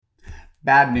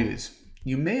Bad news.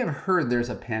 You may have heard there's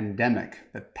a pandemic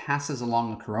that passes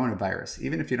along a coronavirus,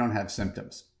 even if you don't have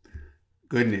symptoms.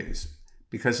 Good news.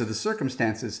 Because of the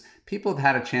circumstances, people have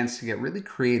had a chance to get really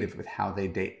creative with how they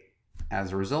date.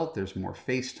 As a result, there's more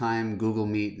FaceTime, Google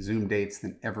Meet, Zoom dates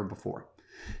than ever before.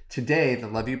 Today, the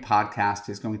Love U podcast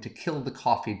is going to kill the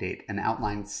coffee date and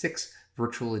outline 6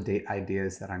 virtual date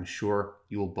ideas that I'm sure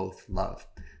you will both love.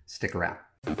 Stick around.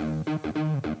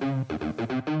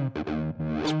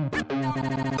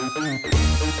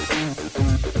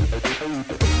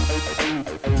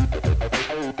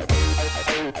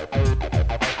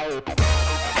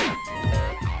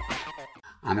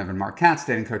 I'm Evan Marc Katz,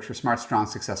 dating coach for smart, strong,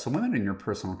 successful women and your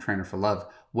personal trainer for love.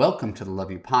 Welcome to the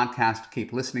Love U podcast.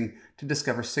 Keep listening to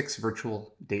discover 6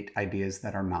 virtual date ideas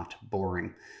that are not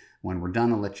boring. When we're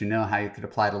done, I'll let you know how you could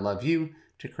apply to Love U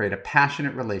to create a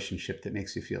passionate relationship that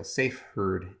makes you feel safe,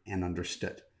 heard, and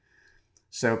understood.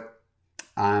 So,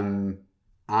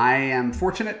 I am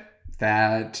fortunate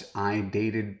that I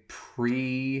dated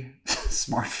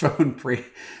pre-smartphone,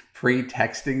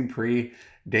 pre-texting,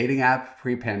 pre-dating app,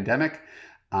 pre-pandemic.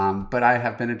 But I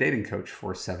have been a dating coach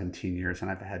for 17 years,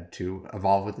 and I've had to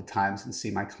evolve with the times and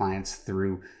see my clients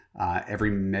through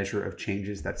every measure of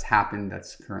changes that's happened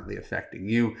that's currently affecting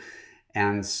you.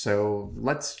 And so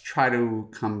let's try to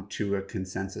come to a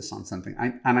consensus on something.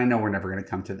 I know we're never going to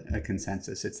come to a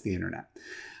consensus. It's the internet.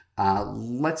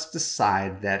 Let's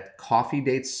decide that coffee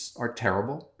dates are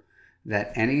terrible,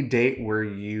 that any date where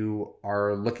you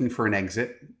are looking for an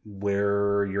exit,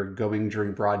 where you're going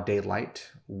during broad daylight,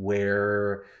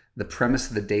 where the premise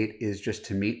of the date is just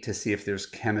to meet to see if there's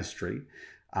chemistry,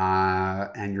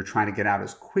 and you're trying to get out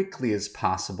as quickly as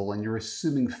possible, and you're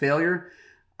assuming failure,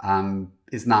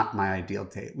 is not my ideal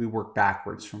date. We work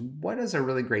backwards from what does a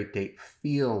really great date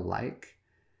feel like,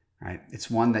 right?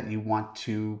 It's one that you want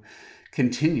to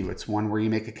continue. It's one where you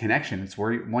make a connection. It's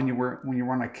when you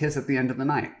want to kiss at the end of the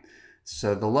night.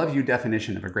 So the Love U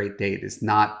definition of a great date is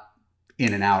not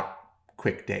in and out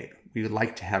quick date. We would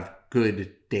like to have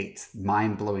good dates,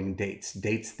 mind-blowing dates,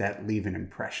 dates that leave an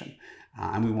impression.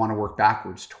 And we want to work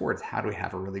backwards towards how do we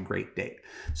have a really great date.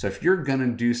 So if you're going to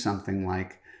do something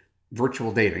like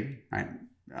virtual dating, right?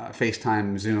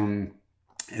 FaceTime, Zoom,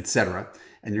 etc.,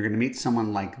 and you're going to meet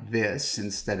someone like this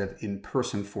instead of in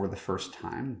person for the first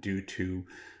time due to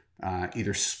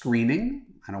either screening,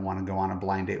 I don't want to go on a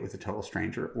blind date with a total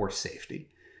stranger, or safety.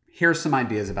 Here's some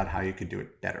ideas about how you could do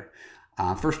it better.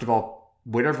 First of all,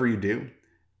 whatever you do,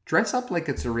 dress up like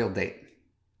it's a real date.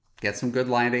 Get some good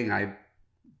lighting. I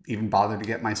even bothered to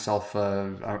get myself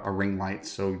a ring light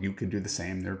so you could do the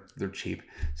same. They're cheap.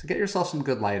 So get yourself some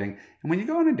good lighting. And when you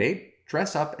go on a date,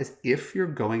 dress up as if you're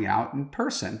going out in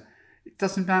person. It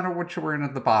doesn't matter what you're wearing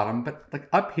at the bottom, but like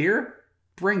up here,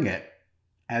 bring it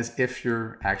as if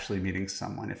you're actually meeting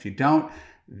someone. If you don't,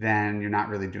 then you're not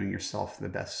really doing yourself the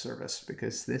best service,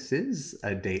 because this is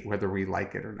a date whether we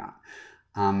like it or not.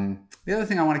 The other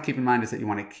thing I want to keep in mind is that you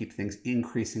want to keep things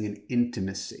increasing in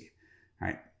intimacy,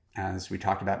 right? As we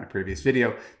talked about in a previous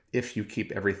video, if you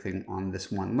keep everything on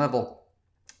this one level,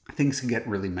 things can get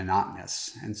really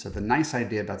monotonous. And so the nice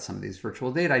idea about some of these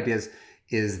virtual date ideas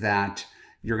is that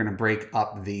you're going to break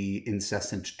up the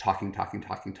incessant talking,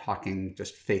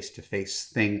 just face-to-face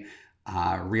thing.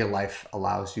 Real life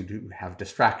allows you to have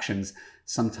distractions.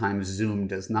 Sometimes Zoom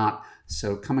does not.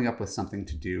 So coming up with something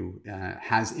to do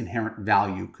has inherent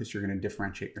value because you're going to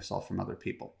differentiate yourself from other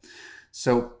people.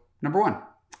 So number 1,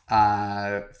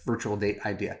 virtual date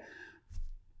idea.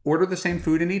 Order the same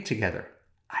food and eat together.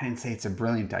 I didn't say it's a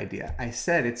brilliant idea. I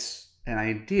said it's an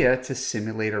idea to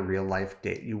simulate a real life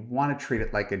date. You want to treat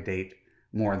it like a date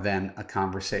more than a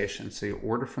conversation. So you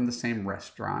order from the same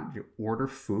restaurant, you order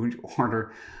food, you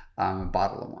order a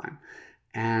bottle of wine,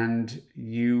 and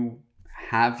you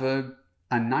have a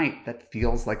night that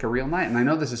feels like a real night. And I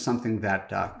know this is something that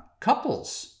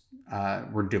couples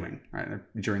were doing right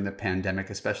during the pandemic,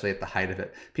 especially at the height of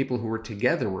it. People who were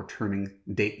together were turning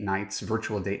date nights,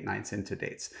 virtual date nights, into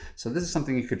dates. So this is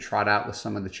something you could trot out with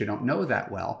someone that you don't know that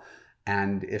well.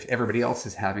 And if everybody else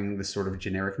is having this sort of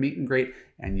generic meet and greet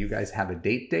and you guys have a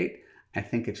date, I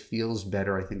think it feels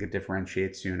better. I think it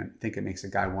differentiates you, and I think it makes a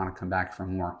guy want to come back for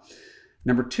more.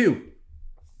 Number 2,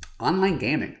 online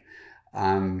gaming.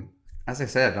 As I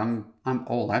said, I'm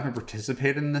old. I haven't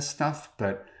participated in this stuff,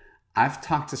 but I've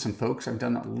talked to some folks. I've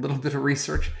done a little bit of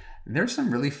research. There's some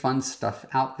really fun stuff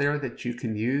out there that you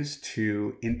can use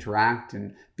to interact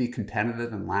and be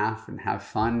competitive and laugh and have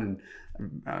fun. And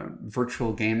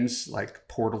virtual games like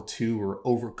Portal 2 or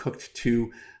Overcooked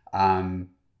 2,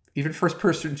 even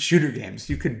first-person shooter games.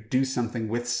 You could do something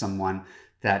with someone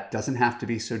that doesn't have to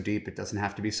be so deep. It doesn't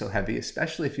have to be so heavy,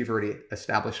 especially if you've already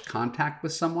established contact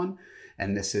with someone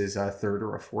and this is a third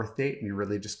or a fourth date and you're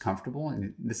really just comfortable.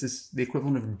 And this is the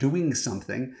equivalent of doing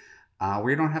something where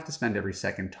you don't have to spend every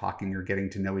second talking or getting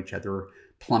to know each other or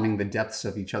plumbing the depths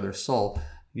of each other's soul.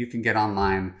 You can get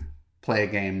online, play a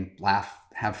game, laugh,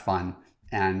 have fun,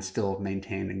 and still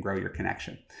maintain and grow your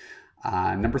connection.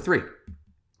 Number 3.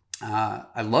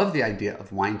 I love the idea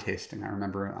of wine tasting. I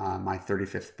remember my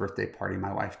 35th birthday party,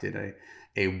 my wife did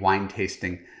a wine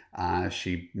tasting.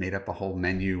 She made up a whole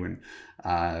menu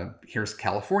and here's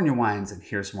California wines and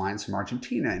here's wines from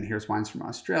Argentina and here's wines from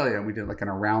Australia. And we did like an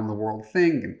around the world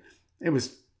thing. And it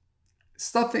was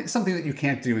something that you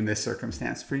can't do in this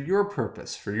circumstance. For your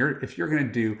purpose, if you're going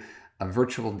to do a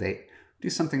virtual date, do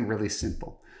something really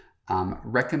simple.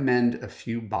 Recommend a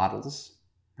few bottles,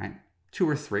 right? 2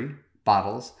 or 3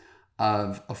 bottles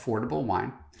of affordable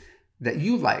wine that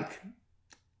you like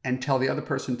and tell the other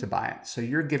person to buy it. So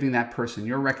you're giving that person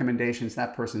your recommendations,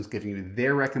 that person's giving you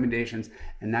their recommendations,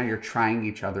 and now you're trying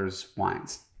each other's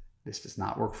wines. This does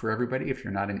not work for everybody. If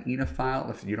you're not an enophile,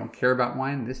 if you don't care about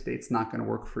wine, this date's not going to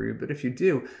work for you. But if you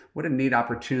do, what a neat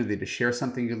opportunity to share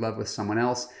something you love with someone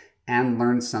else and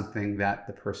learn something that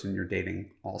the person you're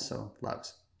dating also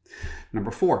loves.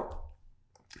 Number 4.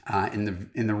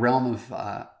 In the realm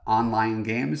of online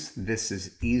games, this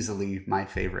is easily my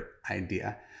favorite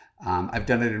idea. I've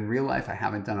done it in real life. I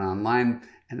haven't done it online,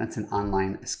 and that's an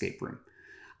online escape room.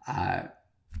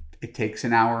 It takes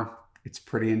an hour. It's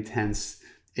pretty intense.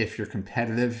 If you're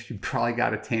competitive, you probably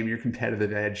got to tame your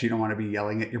competitive edge. You don't want to be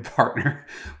yelling at your partner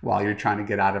while you're trying to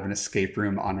get out of an escape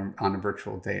room on a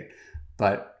virtual date.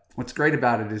 But what's great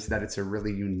about it is that it's a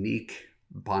really unique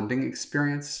bonding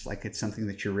experience. Like it's something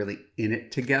that you're really in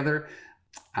it together.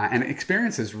 And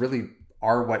experiences really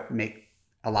are what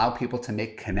allow people to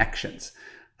make connections.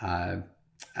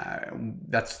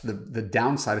 That's the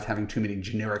downside of having too many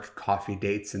generic coffee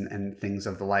dates and things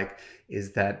of the like,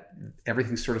 is that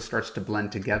everything sort of starts to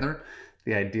blend together.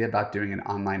 The idea about doing an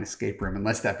online escape room,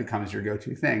 unless that becomes your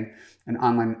go-to thing, an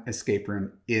online escape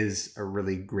room is a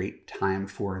really great time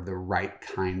for the right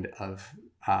kind of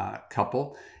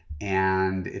couple.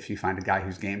 And if you find a guy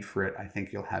who's game for it, I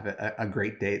think you'll have a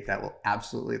great date that will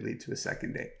absolutely lead to a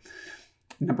second date.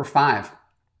 Number 5.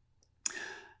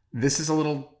 This is a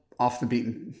little off the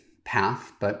beaten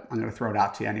path, but I'm going to throw it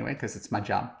out to you anyway because it's my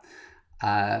job.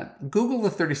 Google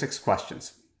the 36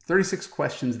 questions. 36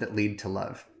 questions that lead to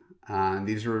love.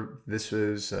 This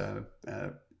was a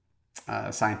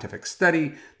scientific study.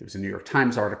 There was a New York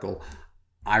Times article.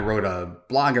 I wrote a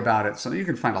blog about it, so you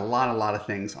can find a lot of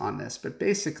things on this. But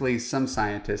basically, some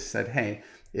scientists said, hey,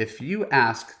 if you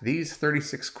ask these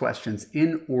 36 questions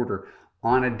in order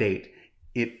on a date,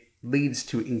 it leads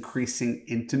to increasing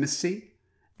intimacy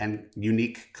and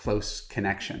unique, close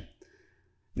connection.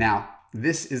 Now,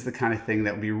 this is the kind of thing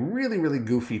that would be really, really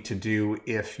goofy to do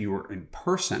if you were in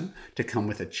person, to come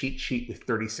with a cheat sheet with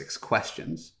 36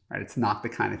 questions, right? It's not the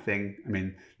kind of thing, I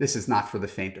mean, this is not for the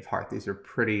faint of heart. These are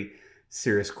pretty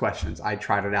serious questions. I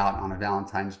tried it out on a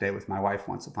Valentine's Day with my wife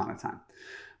once upon a time.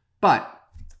 But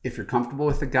if you're comfortable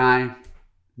with a guy,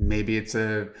 maybe it's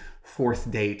a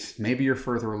 4th date, maybe you're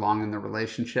further along in the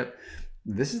relationship,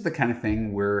 this is the kind of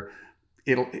thing where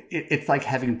it's like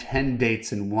having 10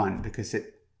 dates in one, because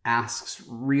it asks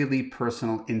really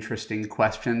personal, interesting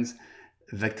questions,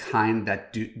 the kind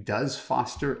that does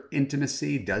foster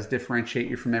intimacy, does differentiate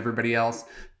you from everybody else,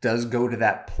 does go to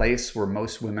that place where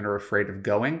most women are afraid of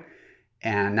going.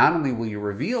 And not only will you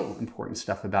reveal important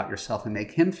stuff about yourself and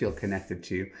make him feel connected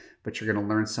to you, but you're going to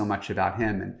learn so much about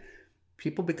him. And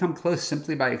people become close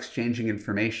simply by exchanging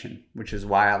information, which is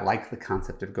why I like the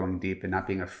concept of going deep and not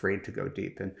being afraid to go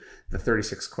deep. And the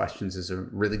 36 questions is a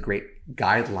really great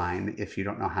guideline if you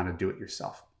don't know how to do it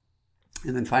yourself.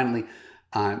 And then finally,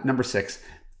 number 6,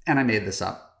 and I made this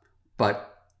up,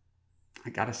 but I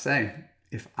gotta say,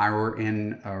 if I were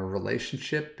in a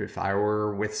relationship, if I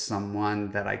were with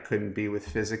someone that I couldn't be with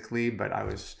physically, but I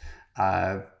was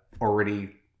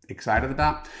already excited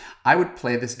about, I would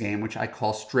play this game, which I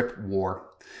call Strip War.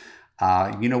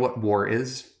 You know what war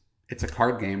is? It's a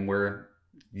card game where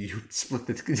you split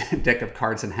the deck of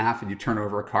cards in half and you turn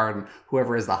over a card, and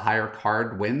whoever has the higher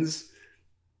card wins.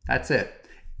 That's it.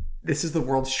 This is the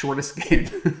world's shortest game.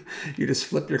 You just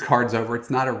flip your cards over.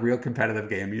 It's not a real competitive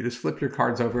game. You just flip your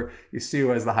cards over. You see who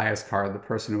has the highest card. The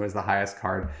person who has the highest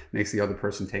card makes the other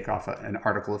person take off an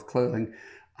article of clothing.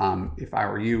 If I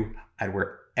were you, I'd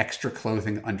wear extra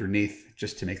clothing underneath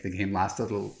just to make the game last a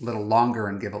little longer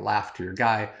and give a laugh to your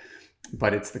guy.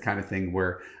 But it's the kind of thing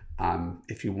where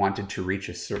if you wanted to reach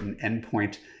a certain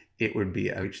endpoint, it would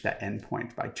be reach that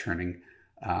endpoint by turning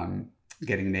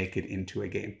getting naked into a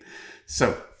game.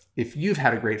 So if you've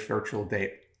had a great virtual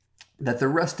date that the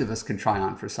rest of us can try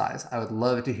on for size, I would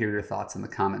love to hear your thoughts in the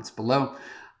comments below.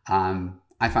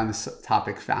 I find this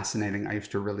topic fascinating. I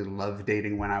used to really love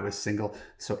dating when I was single.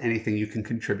 So anything you can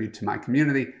contribute to my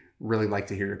community, really like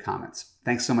to hear your comments.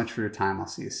 Thanks so much for your time. I'll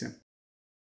see you soon.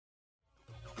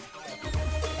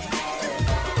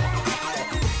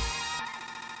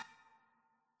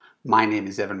 My name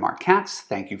is Evan Marc Katz.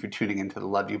 Thank you for tuning into the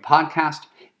Love U podcast.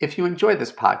 If you enjoyed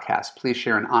this podcast, please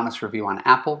share an honest review on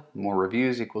Apple. More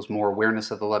reviews equals more awareness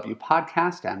of the Love U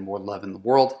podcast and more love in the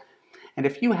world. And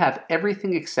if you have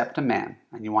everything except a man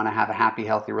and you want to have a happy,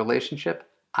 healthy relationship,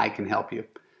 I can help you.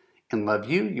 In Love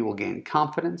U, you will gain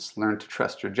confidence, learn to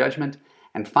trust your judgment,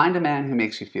 and find a man who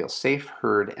makes you feel safe,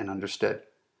 heard, and understood.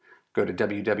 Go to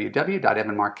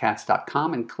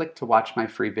www.evanmarckatz.com and click to watch my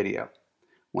free video.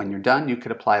 When you're done, you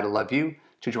could apply to Love U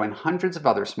to join hundreds of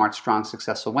other smart, strong,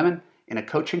 successful women in a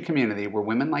coaching community where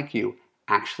women like you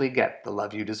actually get the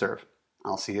love you deserve.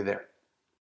 I'll see you there.